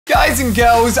Guys and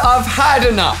girls, I've had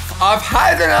enough. I've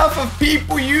had enough of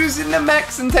people using the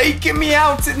mechs and taking me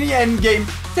out in the end game,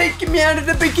 taking me out at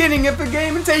the beginning of the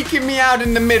game and taking me out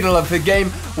in the middle of the game.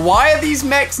 Why are these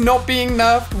mechs not being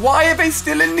nerfed? Why are they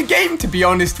still in the game, to be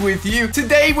honest with you?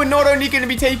 Today, we're not only going to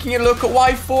be taking a look at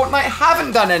why Fortnite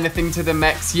haven't done anything to the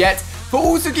mechs yet, but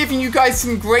also giving you guys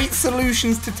some great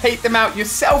solutions to take them out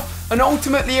yourself and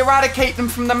ultimately eradicate them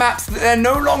from the maps so that they're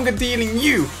no longer dealing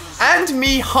you and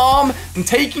me harm and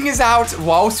taking us out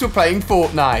whilst we're playing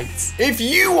Fortnite. If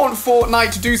you want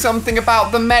Fortnite to do something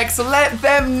about the mechs, let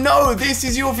them know. This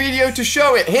is your video to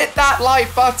show it. Hit that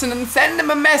like button and send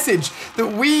them a message that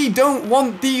we don't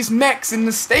want these mechs in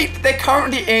the state that they're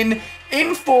currently in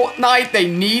Fortnite. They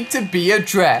need to be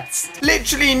addressed.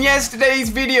 Literally in yesterday's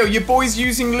video, your boy's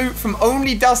using loot from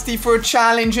Only Dusty for a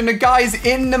challenge and the guy's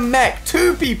in the mech.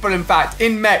 2 people, in fact,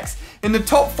 in mechs. In the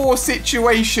top 4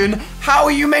 situation, how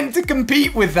are you meant to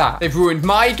compete with that? They've ruined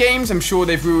my games, I'm sure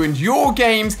they've ruined your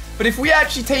games, but if we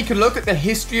actually take a look at the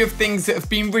history of things that have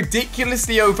been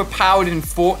ridiculously overpowered in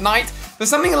Fortnite, there's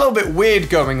something a little bit weird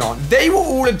going on. They were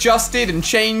all adjusted and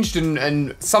changed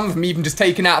and some of them even just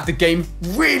taken out of the game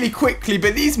really quickly,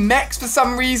 but these mechs for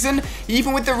some reason,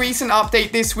 even with the recent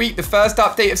update this week, the first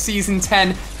update of Season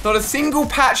 10, not a single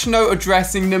patch note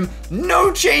addressing them,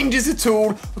 no changes at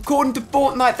all. According to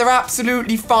Fortnite, they're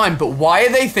absolutely fine, but why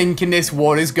are they thinking this?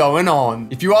 What is going on?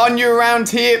 If you are new around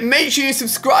here, make sure you're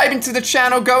subscribing to the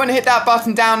channel. Go and hit that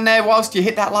button down there whilst you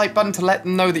hit that like button to let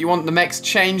them know that you want the mechs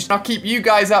changed. I'll keep you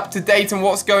guys up to date on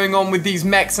what's going on with these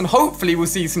mechs, and hopefully we'll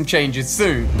see some changes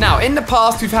soon. Now, in the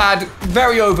past, we've had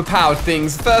very overpowered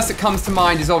things. The first that comes to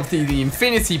mind is obviously the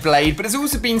Infinity Blade, but there's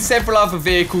also been several other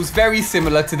vehicles very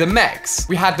similar to the mechs.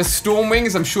 We had the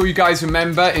Stormwings, I'm sure you guys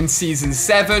remember, in Season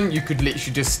 7. You could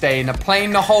literally just stay in a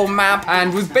plane the whole map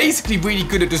and was basically really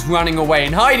good at just running away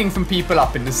and hiding from people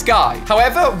up in the sky.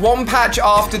 However, one patch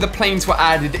after the planes were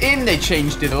added in, they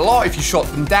changed it a lot. If you shot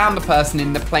them down, the person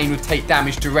in the plane would take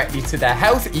damage directly to their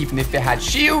health, even if it had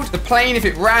shield. The plane, if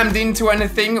it rammed into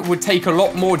anything, would take a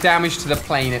lot more damage to the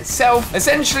plane itself.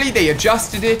 Essentially, they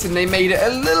adjusted it and they made it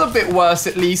a little bit worse,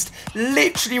 at least,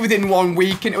 literally within 1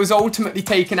 week, and it was ultimately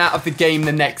taken out of the game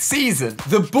the next season.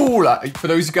 The Baller, for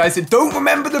those of you guys that don't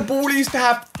remember, the Baller used to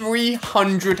have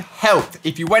 300 health.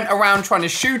 If you went around trying to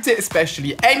shoot it,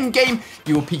 especially endgame,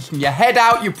 you were peeking your head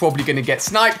out, you're probably going to get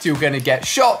sniped, you're going to get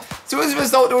shot. So as a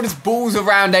result, there were just balls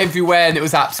around everywhere and it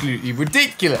was absolutely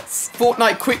ridiculous.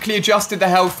 Fortnite quickly adjusted the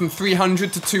health from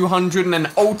 300 to 200 and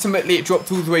then ultimately it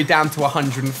dropped all the way down to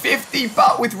 150,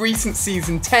 but with recent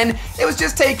Season 10, it was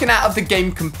just taken out of the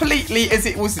game completely, as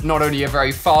it was not only a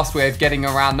very fast way of getting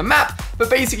around the map, but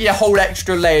basically a whole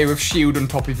extra layer of shield on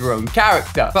top of your own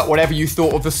character. But whatever you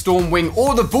thought of the Stormwing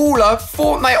or the Baller,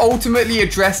 Fortnite ultimately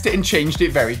addressed it and changed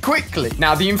it very quickly.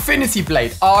 Now, the Infinity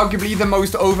Blade, arguably the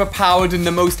most overpowered and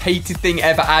the most hated thing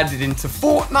ever added into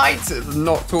Fortnite.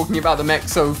 Not talking about the mech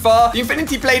so far. The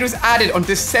Infinity Blade was added on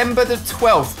December the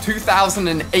 12th,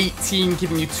 2018,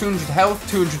 giving you 200 health,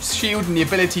 200 shield, and the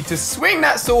ability to swing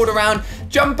that sword around,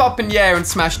 jump up in the air and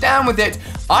smash down with it.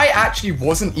 I actually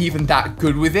wasn't even that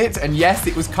good with it, and yes,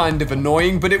 it was kind of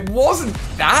annoying, but it wasn't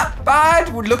that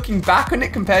bad looking back on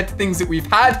it compared to things that we've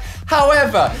had.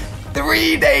 However,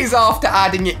 3 days after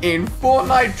adding it in,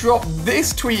 Fortnite dropped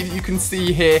this tweet that you can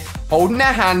see here, holding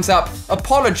their hands up,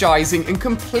 apologizing, and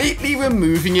completely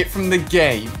removing it from the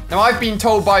game. Now, I've been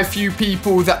told by a few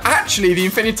people that actually the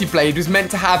Infinity Blade was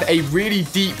meant to have a really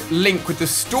deep link with the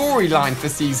storyline for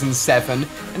Season 7,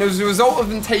 and as a result of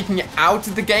them taking it out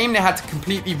of the game, they had to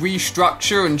completely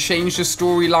restructure and change the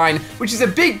storyline, which is a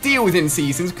big deal within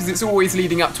Seasons because it's always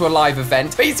leading up to a live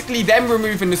event. Basically, them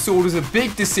removing the sword was a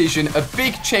big decision, a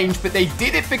big change, but they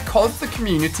did it because the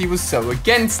community was so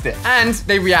against it, and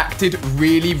they reacted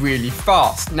really, really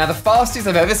fast. Now, the fastest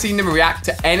I've ever seen them react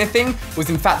to anything was,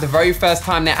 in fact, the very first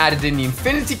time they added in the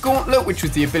Infinity Gauntlet, which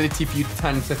was the ability for you to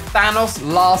turn into Thanos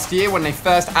last year when they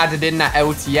first added in that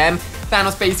LTM.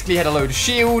 Thanos basically had a load of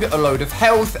shield, a load of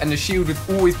health, and the shield would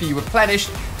always be replenished.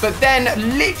 But then,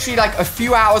 literally like a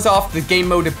few hours after the game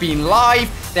mode had been live,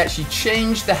 they actually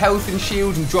changed the health and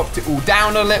shield and dropped it all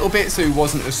down a little bit so it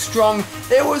wasn't as strong.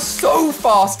 They were so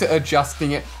fast at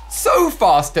adjusting it, so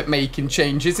fast at making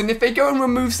changes, and if they go and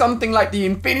remove something like the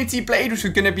Infinity Blade, which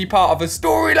was going to be part of a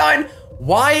storyline,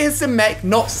 why has the mech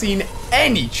not seen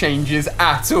any changes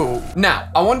at all? Now,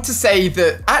 I want to say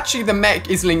that actually the mech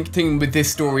is linked in with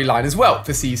this storyline as well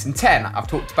for Season 10. I've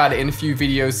talked about it in a few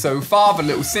videos so far. The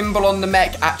little symbol on the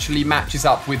mech actually matches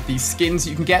up with these skins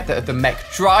you can get that are the mech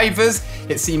drivers.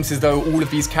 It seems as though all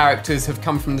of these characters have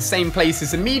come from the same place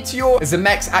as a meteor, as the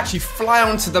mechs actually fly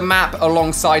onto the map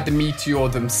alongside the meteor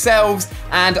themselves,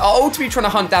 and are ultimately trying to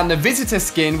hunt down the visitor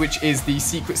skin, which is the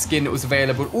secret skin that was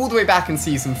available all the way back in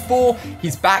Season 4.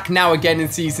 He's back now again in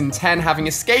Season 10, having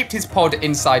escaped his pod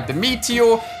inside the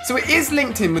meteor, so it is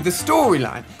linked in with the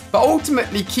storyline. But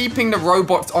ultimately, keeping the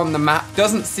robots on the map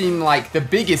doesn't seem like the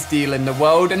biggest deal in the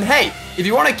world. And hey, if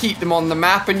you want to keep them on the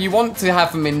map and you want to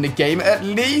have them in the game, at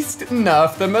least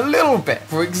nerf them a little bit.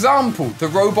 For example, the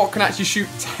robot can actually shoot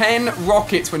 10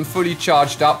 rockets when fully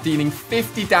charged up, dealing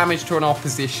 50 damage to an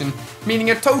opposition,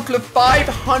 meaning a total of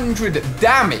 500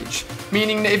 damage.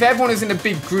 Meaning that if everyone is in a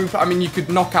big group, I mean, you could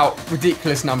knock out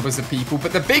ridiculous numbers of people.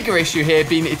 But the bigger issue here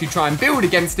being that if you try and build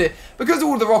against it, because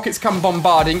all the rockets come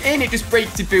bombarding in, it just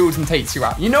breaks your build and takes you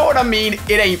out. You know what I mean?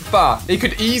 It ain't fun. They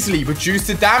could easily reduce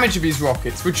the damage of his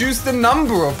rockets, reduce the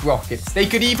number of rockets. They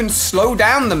could even slow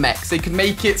down the mechs. They could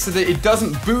make it so that it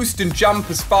doesn't boost and jump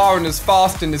as far and as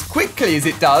fast and as quickly as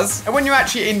it does. And when you're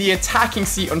actually in the attacking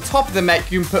seat on top of the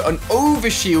mech, you can put an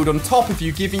overshield on top of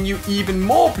you, giving you even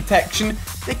more protection.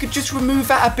 They could just remove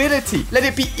that ability. Let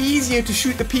it be easier to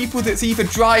shoot the people that's either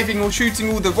driving or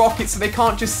shooting all the rockets so they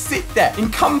can't just sit there,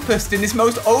 encompassed in this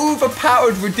most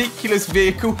overpowered, ridiculous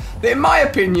vehicle that, in my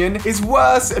opinion, is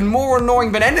worse and more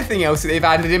annoying than anything else that they've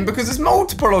added in, because there's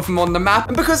multiple of them on the map,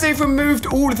 and because they've removed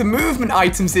all of the movement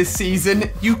items this season,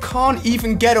 you can't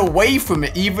even get away from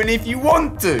it, even if you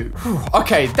want to. Whew.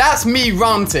 Okay, that's me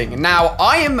ranting. Now,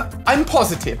 I'm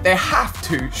positive they have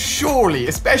to, surely,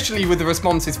 especially with the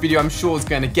response this video I'm sure is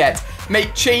going to get,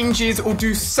 make changes or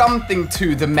do something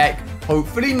to the mech.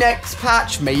 Hopefully next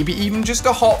patch, maybe even just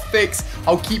a hot fix.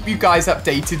 I'll keep you guys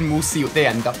updated and we'll see what they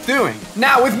end up doing.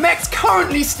 Now, with mechs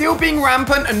currently still being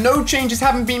rampant and no changes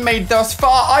haven't been made thus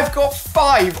far, I've got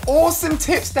 5 awesome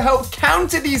tips to help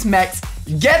counter these mechs,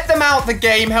 get them out the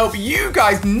game, help you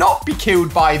guys not be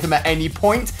killed by them at any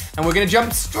point, and we're gonna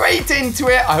jump straight into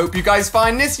it. I hope you guys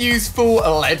find this useful.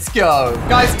 Let's go.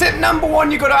 Guys, tip number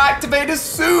 1, you gotta activate as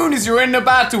soon as you're in the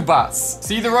battle bus.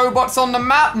 See the robots on the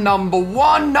map? Number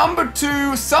 1, number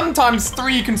 2, sometimes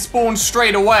 3 can spawn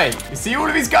straight away. You see all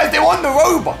of these guys, they want the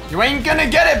robot. You ain't gonna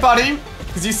get it, buddy.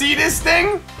 Because you see this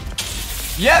thing?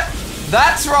 Yep,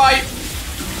 that's right.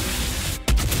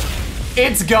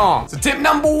 It's gone. So tip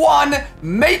number 1,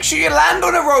 make sure you land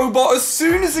on a robot as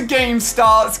soon as the game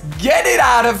starts. Get it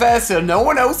out of there so no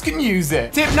one else can use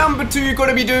it. Tip number 2, you've got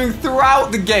to be doing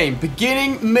throughout the game,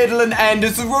 beginning, middle, and end,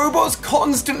 as the robots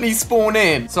constantly spawn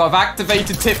in. So I've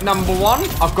activated tip number 1.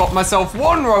 I've got myself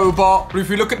 1 robot, but if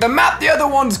you look at the map, the other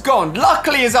one's gone.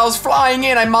 Luckily, as I was flying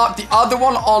in, I marked the other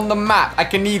one on the map. I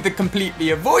can either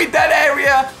completely avoid that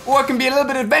area, or I can be a little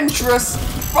bit adventurous.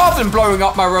 Rather than blowing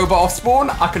up my robot off spawn,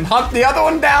 I can hunt the other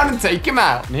one down and take him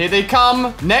out. And here they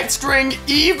come. Next ring,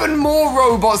 even more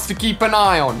robots to keep an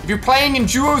eye on. If you're playing in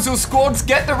duos or squads,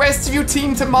 get the rest of your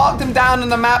team to mark them down on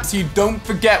the map so you don't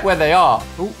forget where they are.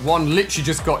 Oh, one literally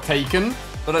just got taken,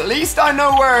 but at least I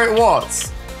know where it was.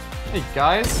 Hey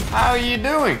guys, how are you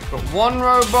doing? Got 1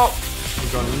 robot,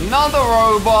 we've got another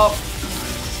robot.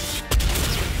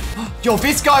 Yo,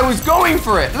 this guy was going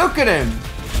for it. Look at him.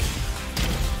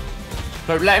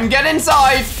 Don't let him get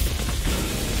inside.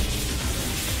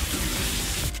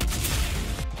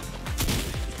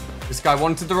 This guy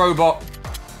wanted the robot.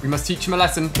 We must teach him a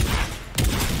lesson.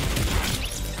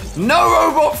 No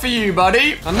robot for you,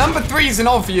 buddy. And number 3 is an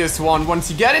obvious one.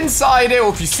 Once you get inside it, or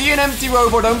if you see an empty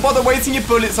robot, don't bother wasting your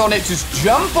bullets on it. Just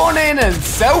jump on in and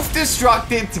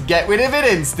self-destruct it to get rid of it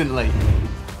instantly.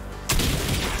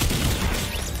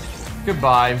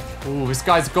 Goodbye. Oh, this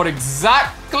guy's got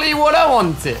exactly what I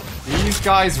wanted. These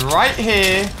guys right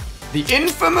here, the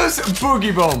infamous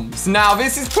boogie bombs. Now,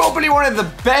 this is probably one of the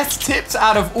best tips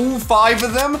out of all 5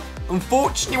 of them.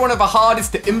 Unfortunately, one of the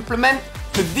hardest to implement,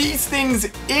 but these things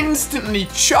instantly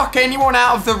chuck anyone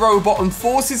out of the robot and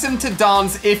forces them to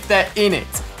dance if they're in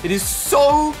it. It is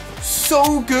so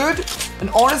good.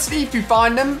 And honestly, if you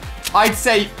find them, I'd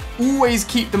say always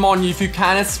keep them on you if you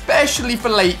can, especially for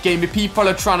late game if people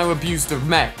are trying to abuse the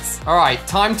mechs. All right,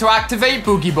 time to activate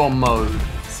boogie bomb mode.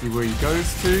 See where he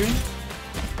goes to.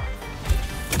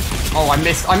 Oh, I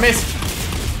missed.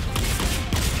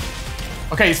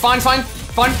 Okay, it's fine.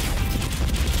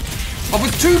 Oh,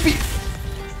 there's 2 people.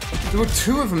 There were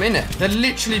 2 of them in it. They're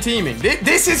literally teaming.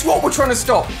 This is what we're trying to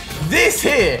stop. This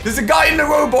here, there's a guy in the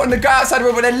robot and the guy outside the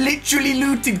robot. They're literally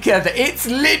looting together. It's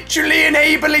literally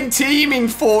enabling teaming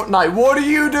Fortnite. What are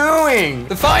you doing?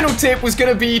 The final tip was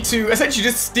going to be to essentially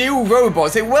just steal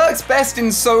robots. It works best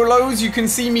in solos. You can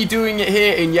see me doing it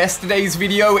here in yesterday's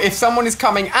video. If someone is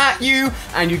coming at you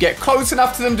and you get close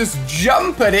enough to them, just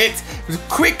jump at it, just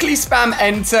quickly spam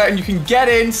enter, and you can get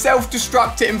in,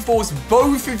 self-destruct it, and force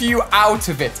both of you out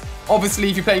of it. Obviously,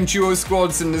 if you're playing duo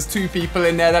squads and there's 2 people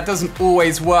in there, that doesn't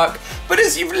always work. But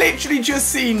as you've literally just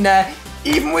seen there,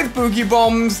 even with boogie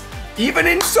bombs, even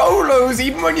in solos,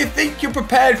 even when you think you're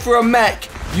prepared for a mech,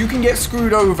 you can get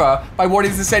screwed over by what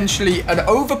is essentially an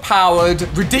overpowered,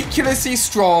 ridiculously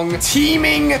strong,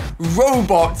 teaming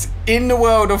robot in the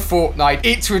world of Fortnite.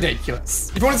 It's ridiculous.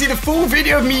 If you want to see the full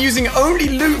video of me using only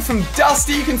loot from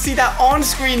Dusty, you can see that on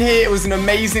screen here. It was an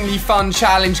amazingly fun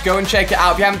challenge. Go and check it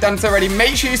out. If you haven't done so already,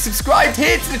 make sure you subscribe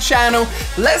here to the channel.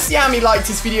 Let's see how many likes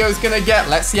this video is going to get.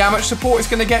 Let's see how much support it's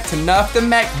going to get to nerf the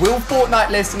mech. Will Fortnite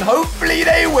listen? Hopefully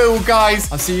they will,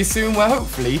 guys. I'll see you soon where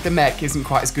hopefully the mech isn't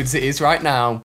quite as good as it is right now.